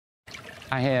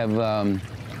I have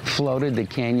floated the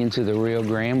canyons of the Rio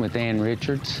Grande with Ann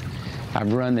Richards.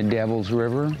 I've run the Devil's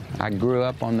River. I grew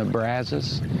up on the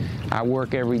Brazos. I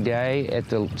work every day at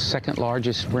the second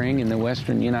largest spring in the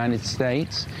western United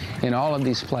States, and all of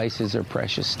these places are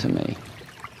precious to me.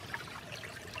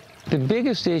 The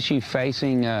biggest issue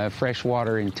facing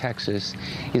freshwater in Texas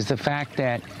is the fact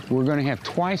that we're going to have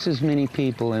twice as many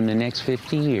people in the next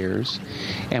 50 years,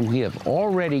 and we have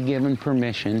already given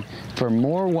permission for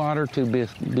more water to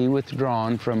be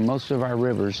withdrawn from most of our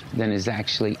rivers than is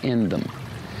actually in them.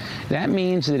 That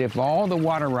means that if all the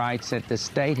water rights that the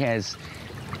state has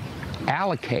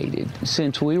allocated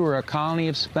since we were a colony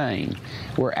of Spain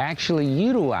were actually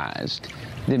utilized,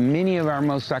 then many of our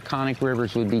most iconic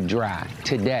rivers would be dry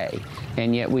today,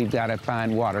 and yet we've got to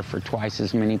find water for twice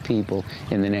as many people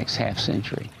in the next half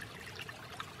century.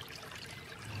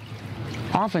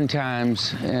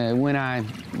 Oftentimes, when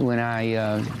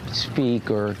I speak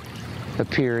or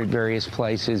appear at various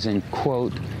places and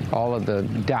quote all of the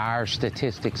dire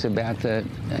statistics about the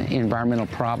environmental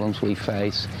problems we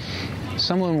face,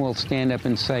 someone will stand up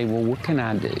and say, well, what can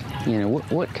I do? You know,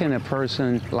 what can a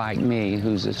person like me,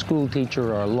 who's a school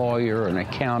teacher or a lawyer or an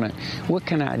accountant, what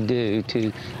can I do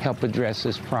to help address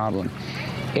this problem?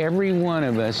 Every one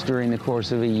of us during the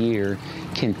course of a year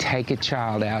can take a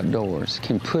child outdoors,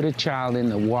 can put a child in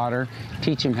the water,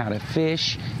 teach them how to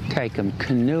fish, take them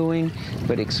canoeing,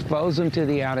 but expose them to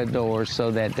the outdoors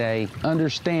so that they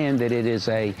understand that it is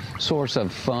a source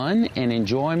of fun and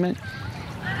enjoyment,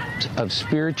 of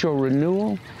spiritual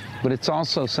renewal, but it's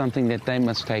also something that they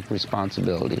must take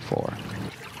responsibility for.